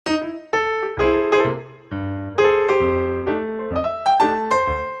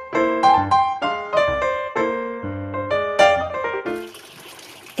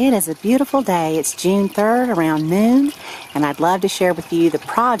It is a beautiful day. It's June 3rd around noon, and I'd love to share with you the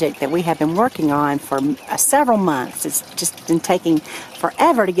project that we have been working on for several months. It's just been taking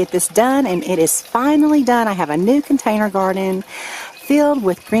forever to get this done, and it is finally done. I have a new container garden filled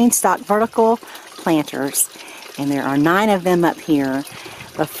with GreenStalk vertical planters, and there are 9 of them up here.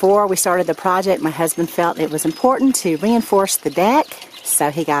 Before we started the project, my husband felt it was important to reinforce the deck,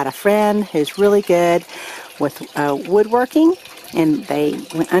 so he got a friend who's really good with woodworking, and they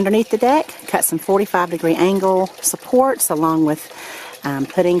went underneath the deck, cut some 45-degree angle supports along with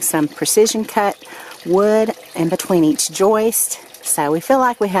putting some precision cut wood in between each joist. So we feel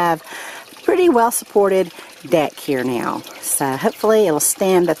like we have a pretty well supported deck here now. So hopefully it'll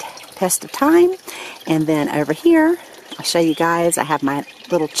stand the test of time. And then over here, I'll show you guys, I have my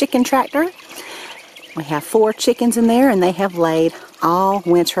little chicken tractor. We have 4 chickens in there, and they have laid all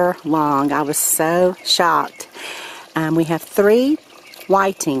winter long. I was so shocked. We have 3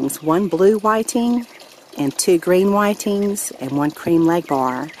 whitings, 1 blue whiting and 2 green whitings and 1 cream leg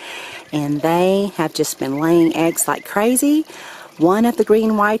bar. And they have just been laying eggs like crazy. One of the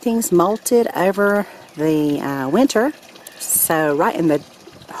green whitings molted over the winter. So right in the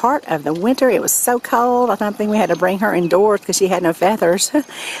heart of the winter, it was so cold. I don't think we had to bring her indoors because she had no feathers.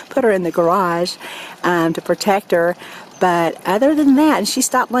 Put her in the garage to protect her. But other than that, and she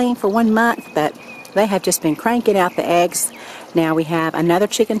stopped laying for 1 month, but they have just been cranking out the eggs. Now we have another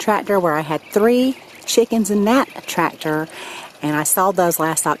chicken tractor where I had 3 chickens in that tractor, and I sold those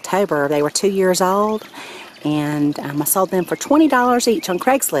last October. They were 2 years old, and I sold them for $20 each on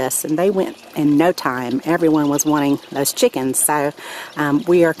Craigslist, and they went in no time. Everyone was wanting those chickens, so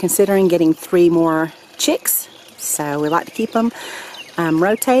we are considering getting 3 more chicks. So we like to keep them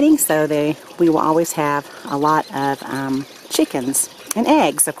rotating, so we will always have a lot of chickens and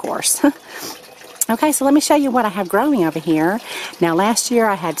eggs, of course. Okay, so let me show you what I have growing over here. Now, last year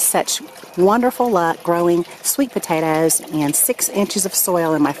I had such wonderful luck growing sweet potatoes in 6 inches of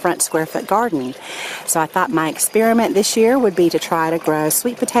soil in my front square foot garden. So I thought my experiment this year would be to try to grow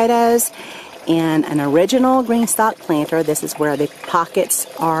sweet potatoes in an original GreenStalk planter. This is where the pockets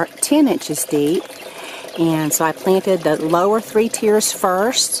are 10 inches deep. And so I planted the lower 3 tiers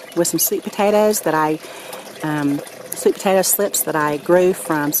first with some sweet potatoes that sweet potato slips that I grew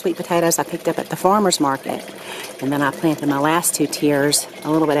from sweet potatoes I picked up at the farmer's market. And then I planted my last 2 tiers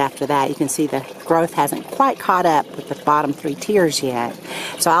a little bit after that. You can see the growth hasn't quite caught up with the bottom 3 tiers yet.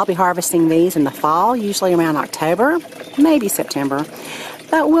 So I'll be harvesting these in the fall, usually around October, maybe September.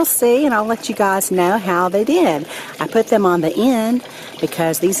 But we'll see, and I'll let you guys know how they did. I put them on the end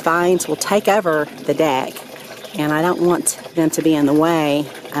because these vines will take over the deck, and I don't want them to be in the way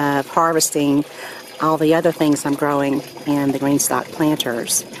of harvesting all the other things I'm growing in the GreenStalk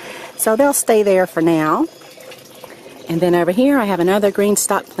planters. So they'll stay there for now. And then over here I have another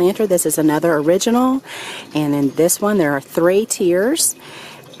GreenStalk planter. This is another original, and in this one there are 3 tiers.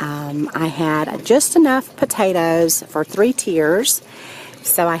 I had just enough potatoes for 3 tiers.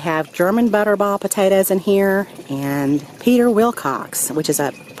 So I have German butterball potatoes in here, and Peter Wilcox, which is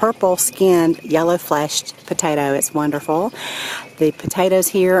a purple-skinned, yellow-fleshed potato. It's wonderful. The potatoes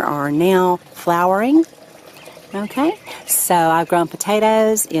here are now flowering. Okay, so I've grown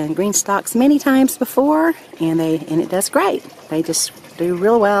potatoes in GreenStalks many times before, and it does great. They just do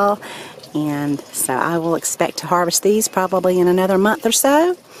real well, and so I will expect to harvest these probably in another month or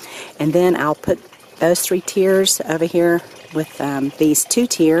so, and then I'll put those 3 tiers over here with these 2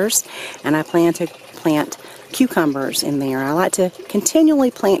 tiers, and I plan to plant cucumbers in there. I like to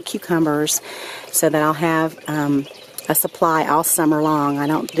continually plant cucumbers so that I'll have a supply all summer long. I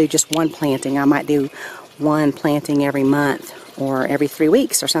don't do just one planting. I might do 1 planting every month or every 3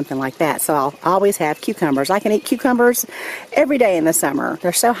 weeks or something like that. So I'll always have cucumbers. I can eat cucumbers every day in the summer.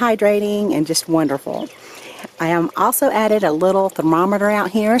 They're so hydrating and just wonderful. I also added a little thermometer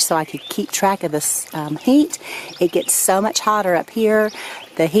out here so I could keep track of this heat. It gets so much hotter up here.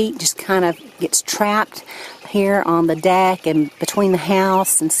 The heat just kind of gets trapped here on the deck and between the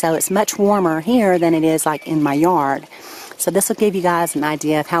house, and so it's much warmer here than it is like in my yard. So this will give you guys an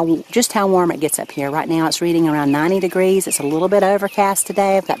idea of just how warm it gets up here. Right now it's reading around 90 degrees. It's a little bit overcast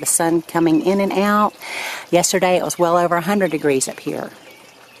today. I've got the sun coming in and out. Yesterday it was well over 100 degrees up here.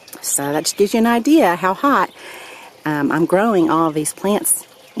 So that just gives you an idea how hot I'm growing all of these plants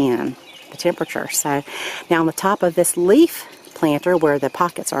in, the temperature. So now on the top of this leaf planter where the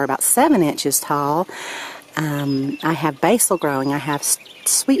pockets are about 7 inches tall, I have basil growing. I have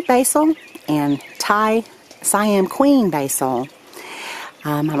sweet basil and Thai Siam Queen basil.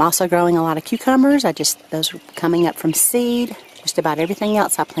 I'm also growing a lot of cucumbers. Those are coming up from seed. Just about everything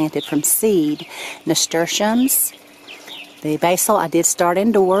else I planted from seed. Nasturtiums The basil I did start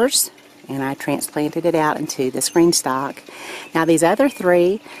indoors, and I transplanted it out into this GreenStalk. Now these other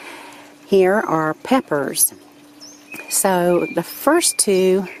three here are peppers. So the first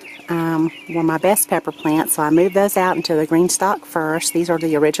two were my best pepper plants, so I moved those out into the GreenStalk first. These are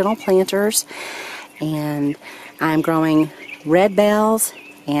the original planters, and I'm growing red bells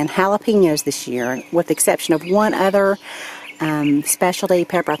and jalapenos this year, with the exception of one other specialty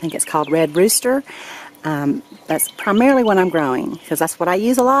pepper. I think it's called Red Rooster. That's primarily what I'm growing because that's what I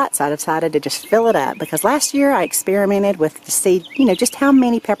use a lot, so I decided to just fill it up, because last year I experimented with to see, just how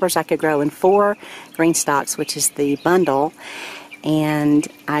many peppers I could grow in 4 GreenStalks, which is the bundle, and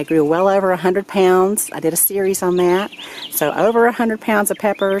I grew well over 100 pounds. I did a series on that, so over 100 pounds of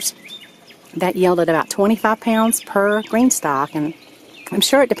peppers. That yielded about 25 pounds per GreenStalk, and I'm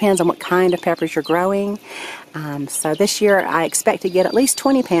sure it depends on what kind of peppers you're growing. So this year I expect to get at least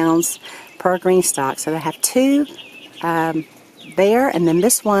 20 pounds per GreenStalk. So I have 2 there, and then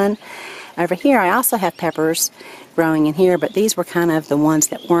this one over here, I also have peppers growing in here, but these were kind of the ones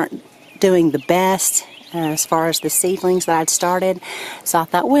that weren't doing the best as far as the seedlings that I'd started. So I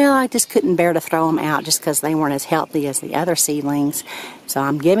thought, well, I just couldn't bear to throw them out just because they weren't as healthy as the other seedlings. So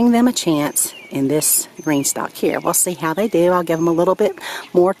I'm giving them a chance in this GreenStalk here. We'll see how they do. I'll give them a little bit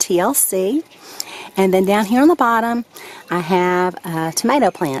more TLC. And then down here on the bottom, I have tomato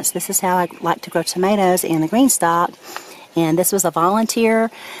plants. This is how I like to grow tomatoes in the GreenStalk. And this was a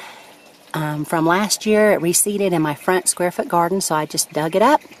volunteer from last year. It reseeded in my front square foot garden, so I just dug it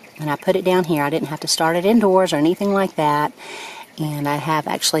up and I put it down here. I didn't have to start it indoors or anything like that. And I have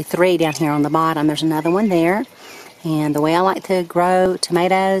actually 3 down here on the bottom. There's another one there. And the way I like to grow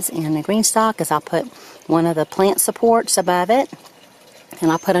tomatoes in the GreenStalk is I'll put one of the plant supports above it, and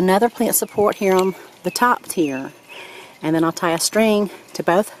I'll put another plant support here on the top tier. And then I'll tie a string to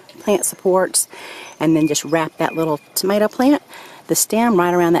both plant supports and then just wrap that little tomato plant, the stem,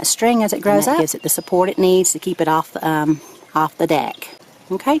 right around that string as it grows up. Gives it the support it needs to keep it off the deck.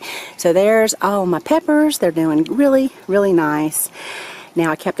 Okay, so there's all my peppers. They're doing really, really nice. Now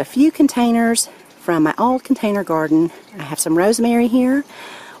I kept a few containers from my old container garden. I have some rosemary here,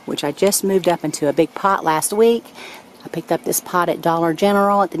 which I just moved up into a big pot last week. I picked up this pot at Dollar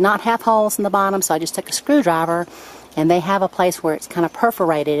General. It did not have holes in the bottom, so I just took a screwdriver, and they have a place where it's kind of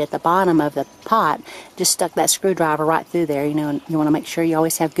perforated at the bottom of the pot. Just stuck that screwdriver right through there. And you want to make sure you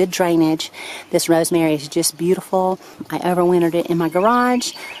always have good drainage. This rosemary is just beautiful. I overwintered it in my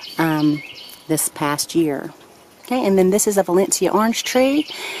garage this past year. Okay, and then this is a Valencia orange tree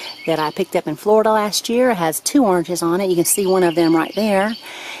that I picked up in Florida last year. It has 2 oranges on it. You can see one of them right there.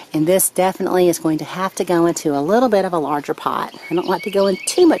 And this definitely is going to have to go into a little bit of a larger pot. I don't like to go in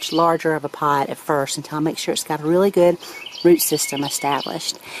too much larger of a pot at first until I make sure it's got a really good root system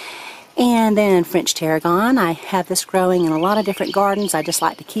established. And then French tarragon. I have this growing in a lot of different gardens. I just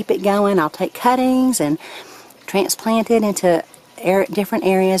like to keep it going. I'll take cuttings and transplant it into different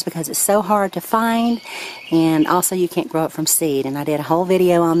areas because it's so hard to find, and also you can't grow it from seed. And I did a whole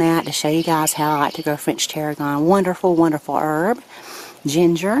video on that to show you guys how I like to grow French tarragon. Wonderful, wonderful herb.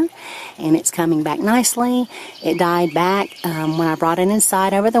 Ginger, and it's coming back nicely. It died back when I brought it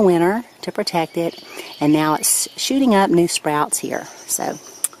inside over the winter to protect it, and now it's shooting up new sprouts here. So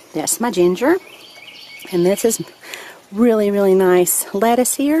that's my ginger, and this is really, really nice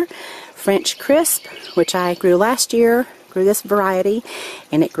lettuce here. French crisp, which I grew last year. Grew this variety,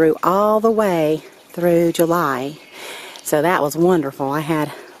 and it grew all the way through July. So that was wonderful. I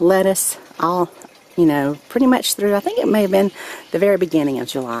had lettuce all, pretty much through, I think it may have been the very beginning of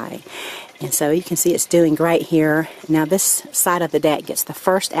July. And so you can see it's doing great here. Now this side of the deck gets the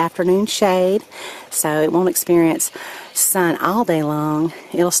first afternoon shade, so it won't experience sun all day long.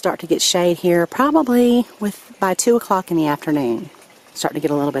 It'll start to get shade here probably by 2 o'clock in the afternoon. Starting to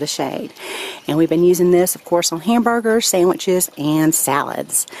get a little bit of shade. And we've been using this, of course, on hamburgers, sandwiches, and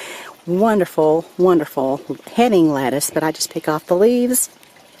salads. Wonderful, wonderful heading lettuce, but I just pick off the leaves,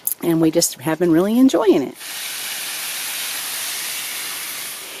 and we just have been really enjoying it.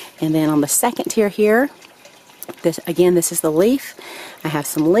 And then on the second tier here, this is the leaf. I have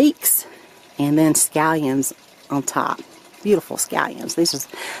some leeks, and then scallions on top. Beautiful scallions. These are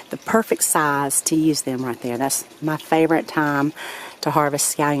the perfect size to use them right there. That's my favorite time to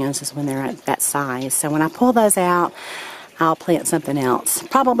harvest scallions, is when they're at that size. So when I pull those out, I'll plant something else.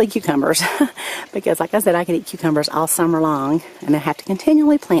 Probably cucumbers, because like I said, I can eat cucumbers all summer long, and I have to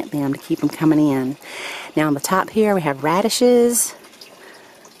continually plant them to keep them coming in. Now on the top here we have radishes.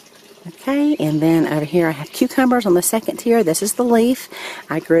 Okay, and then over here I have cucumbers on the second tier. This is the leaf.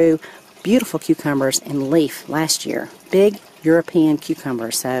 I grew beautiful cucumbers in leaf last year. Big, European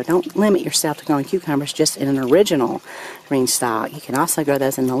cucumbers. So don't limit yourself to growing cucumbers just in an original green stalk. You can also grow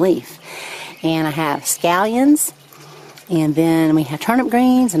those in the leaf. And I have scallions, and then we have turnip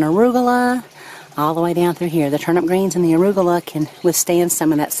greens and arugula all the way down through here. The turnip greens and the arugula can withstand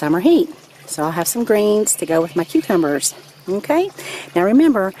some of that summer heat. So I'll have some greens to go with my cucumbers. Okay? Now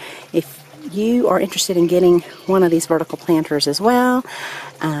remember, if you are interested in getting one of these vertical planters as well,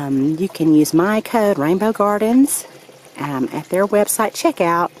 you can use my code rainbowgardens at their website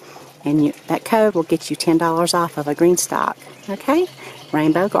checkout, and that code will get you $10 off of a GreenStalk. Okay?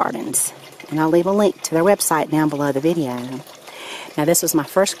 Rainbow Gardens. And I'll leave a link to their website down below the video. Now this was my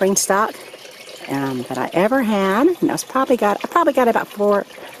first GreenStalk that I ever had. And I probably got it about 4,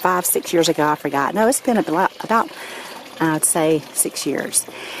 5, 6 years ago. I forgot. No, it's been about I'd say 6 years.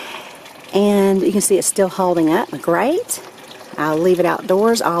 And you can see it's still holding up great. I'll leave it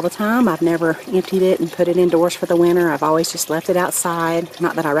outdoors all the time. I've never emptied it and put it indoors for the winter. I've always just left it outside.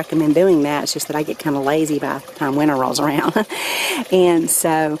 Not that I recommend doing that. It's just that I get kind of lazy by the time winter rolls around. And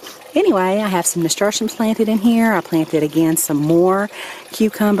so, anyway, I have some nasturtiums planted in here. I planted, again, some more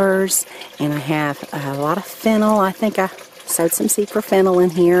cucumbers. And I have a lot of fennel. I think I sowed some seed for fennel in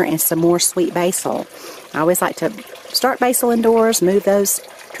here, and some more sweet basil. I always like to start basil indoors, move those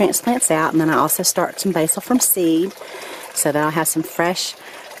transplants out, and then I also start some basil from seed, so that I'll have some fresh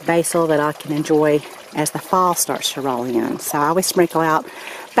basil that I can enjoy as the fall starts to roll in. So I always sprinkle out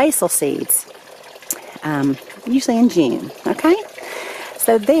basil seeds, usually in June. Okay?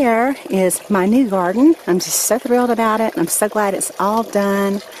 So there is my new garden. I'm just so thrilled about it. I'm so glad it's all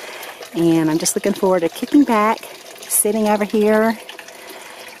done. And I'm just looking forward to kicking back, sitting over here,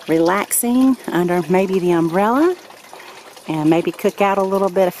 relaxing under maybe the umbrella, and maybe cook out a little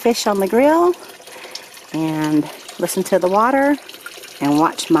bit of fish on the grill, and listen to the water, and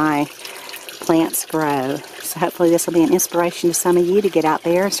watch my plants grow. So hopefully this will be an inspiration to some of you to get out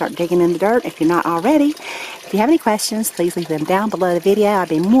there and start digging in the dirt if you're not already. If you have any questions, please leave them down below the video. I'd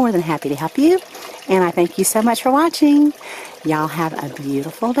be more than happy to help you. And I thank you so much for watching. Y'all have a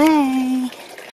beautiful day.